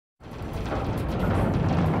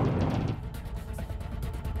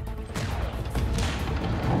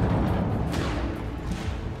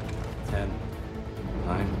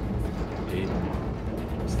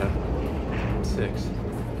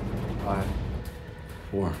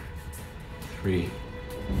4, 3,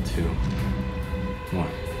 2, 1.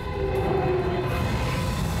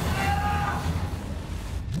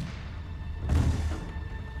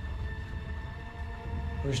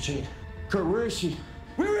 Where's Jade? Kurt, where is she?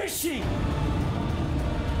 Where is she?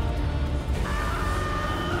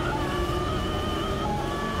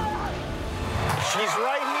 She's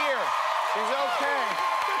right here. She's okay.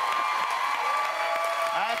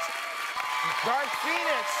 That's Dark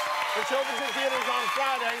Phoenix, which opens in theaters on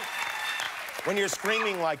Friday. When you're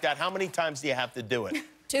screaming like that, how many times do you have to do it?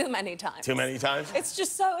 Too many times. Too many times? It's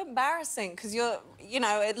just so embarrassing because you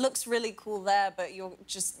know, it looks really cool there, but you're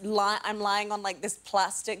just I'm lying on like this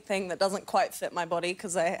plastic thing that doesn't quite fit my body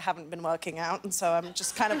because I haven't been working out, and so I'm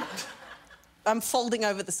just kind of, I'm folding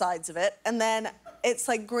over the sides of it, and then it's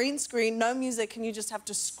like green screen, no music, and you just have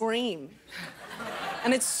to scream.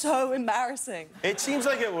 And it's so embarrassing. It seems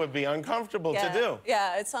like it would be uncomfortable to do.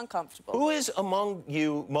 Yeah, it's uncomfortable. Who is among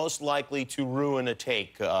you most likely to ruin a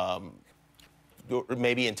take?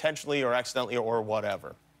 Maybe intentionally or accidentally or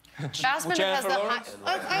whatever. Fassbender has the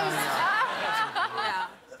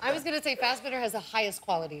I was going to say Fassbender has the highest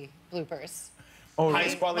quality bloopers. Oh,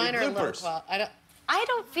 highest quality Mine are bloopers. Low I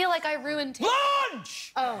don't feel like I ruined takes.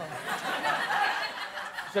 Lunch! Oh.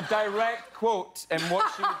 It's a direct quote in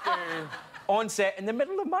what she would do on set in the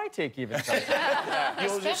middle of my take, even.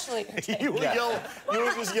 Especially. You would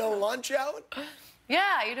just yell lunch out?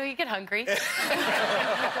 Yeah, you know, you get hungry.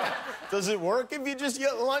 Does it work if you just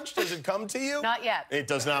yell lunch? Does it come to you? Not yet. It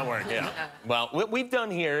does not work, yeah. Well, what we've done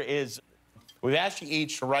here is we've asked you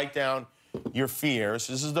each to write down your fears.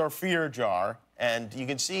 This is our fear jar, and you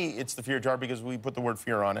can see it's the fear jar because we put the word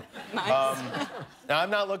fear on it. Nice. Now, I've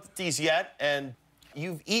not looked at these yet, and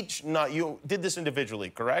you've each you did this individually,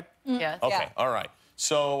 correct? Yes. Okay, Yeah. all right.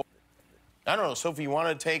 So, I don't know, Sophie, you want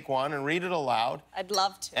to take one and read it aloud? I'd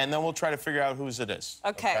love to. And then we'll try to figure out whose it is.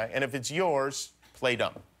 Okay. And if it's yours, play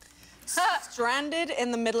dumb. Stranded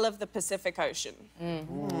in the middle of the Pacific Ocean.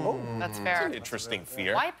 Oh, that's fair. That's an interesting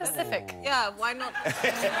fear. Why Pacific? Yeah, why not? Well,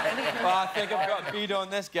 I think I've got a beat on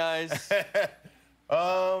this, guys.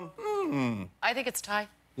 I think it's Ty.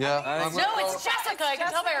 Yeah. No, it's Jessica. I can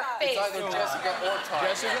tell by her face. It's either Jessica or Ty.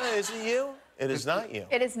 Jessica, is it you? It is not you.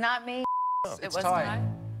 It is not me. It was Ty.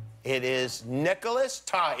 It is Nicholas.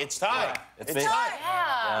 Ty. It's Ty. It's Ty.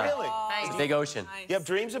 Yeah. Really? Nice. Big ocean. You have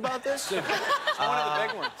dreams about this? It's one of the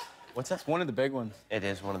big ones. What's that? It's one of the big ones. It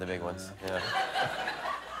is one of the big ones.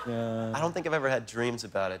 Yeah. I don't think I've ever had dreams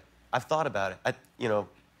about it. I've thought about it. You know,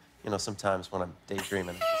 sometimes when I'm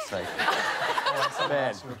daydreaming, it's like, oh,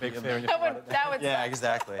 man. Big fear in your That would Yeah,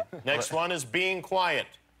 exactly. Next one is being quiet.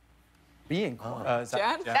 Being.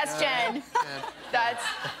 Jen? That's Jen. That's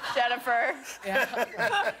Jennifer. Yeah,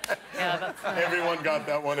 that's Everyone got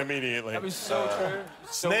that one immediately. That was so true.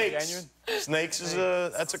 So Snakes. genuine. Snakes is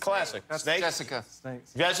that's a classic. That's Snakes? Jessica.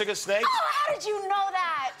 Snakes. Jessica, snakes? Oh, how did you know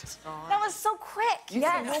that? That was so quick.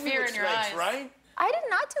 Yes. fear in your Snakes, eyes. right? I did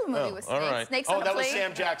not do a movie with snakes. All right. Snakes oh, on a that was plane.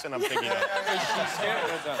 Sam Jackson I'm thinking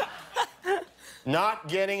of. Not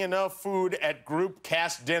getting enough food at group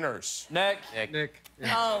cast dinners. Nick.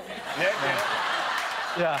 Oh. Nick?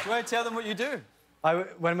 Yeah. Do I tell them what you do?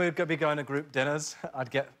 When we'd be going to group dinners, I'd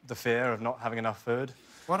get the fear of not having enough food.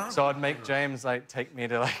 So I'd make James take me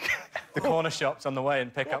to the corner shops on the way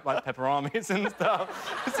and pick up pepperonis and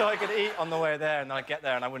stuff, so I could eat on the way there, and then I'd get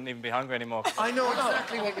there and I wouldn't even be hungry anymore. I know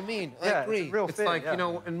exactly what you mean. I agree. It's real it's fear, like, yeah. you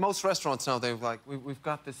know, in most restaurants now, they've we've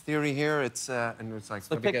got this theory here. It's and it's like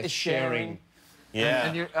maybe get sharing.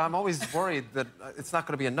 Yeah. And I'm always worried that it's not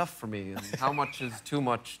going to be enough for me. And how much is too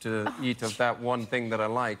much to eat of that one thing that I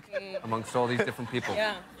like amongst all these different people?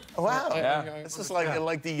 Yeah. Wow. Yeah. This is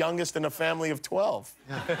like the youngest in a family of 12.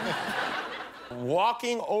 Yeah.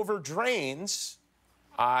 Walking over drains,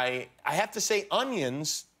 I have to say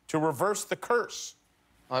onions to reverse the curse.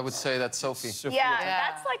 I would say that's Sophie. Yeah,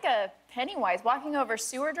 that's like a Pennywise walking over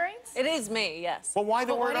sewer drains. It is me, yes. Well, why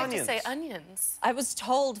the But word why do you onions? have to say onions? I was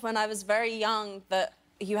told when I was very young that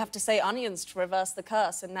you have to say onions to reverse the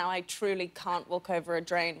curse, and now I truly can't walk over a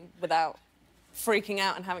drain without freaking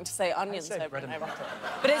out and having to say onions say over bread and and over. butter.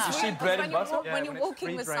 But it's You see weird, 'cause bread when and you butter? walk- Yeah, when you're when it's walking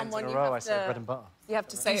 3 with drains someone, in a you row, I have say bread and butter. You have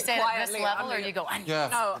to say You it say it at quietly this level, under or your- you go onions? Yeah.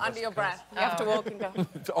 No, under your breath. You have to walk and go.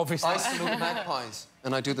 Obviously. I salute magpies,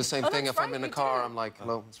 and I do the same thing that's if I'm right, in a you car. do. I'm like,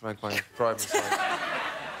 hello, it's magpie driver's side.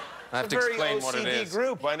 I have It's to a very explain what it OCD is.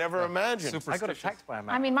 group. I never imagined. I got attacked by a I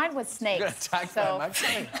magpie. mean, mine was snakes. Attacked so. by a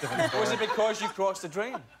magpie. Was it because you crossed the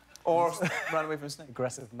drain? Or ran away from a snake?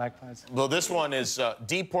 Aggressive magpies. Well, this one is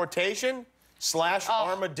deportation /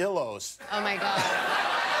 armadillos. Oh my God.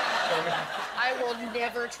 I will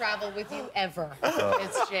never travel with you ever.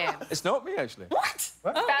 It's Jan. It's not me, actually. What?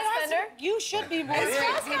 Fassbender? Fassbender? You should be more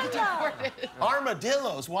scared of being deported.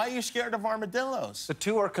 Armadillos. Why are you scared of armadillos? The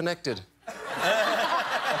two are connected.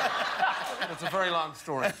 It's a very long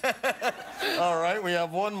story. All right, we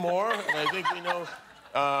have one more. And I think we know.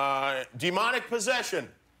 Demonic possession.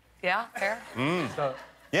 Yeah, fair. So,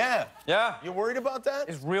 Yeah. yeah. You worried about that?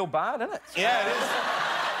 It's real bad, isn't it? Yeah, it is.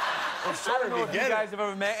 I'm I sure don't know you if you get guys it. have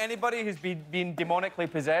ever met anybody who's been demonically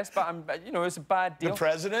possessed, but you know, it's a bad deal. The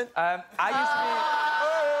president? I used to be.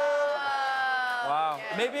 Wow.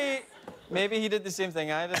 Maybe he did the same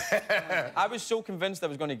thing I did. I was so convinced I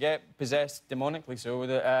was going to get possessed demonically, so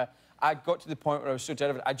that I got to the point where I was so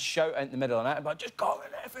terrified, I'd shout out in the middle of the night, I'd be like, just go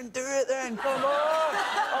and effing do it then, come on,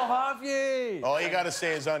 I'll have you. All you got to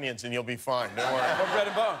say is onions and you'll be fine. Don't worry. Or bread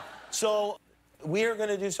and butter. So we are going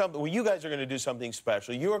to do something. Well, you guys are going to do something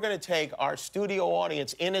special. You are going to take our studio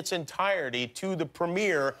audience in its entirety to the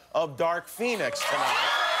premiere of Dark Phoenix tonight.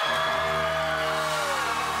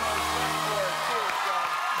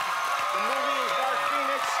 The movie is Dark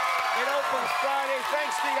Phoenix. It opens Friday.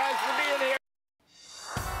 Thanks to you guys for being here.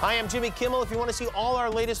 Hi, I'm Jimmy Kimmel. If you want to see all our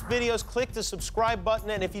latest videos, click the subscribe button.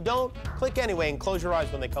 And if you don't, click anyway and close your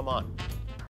eyes when they come on.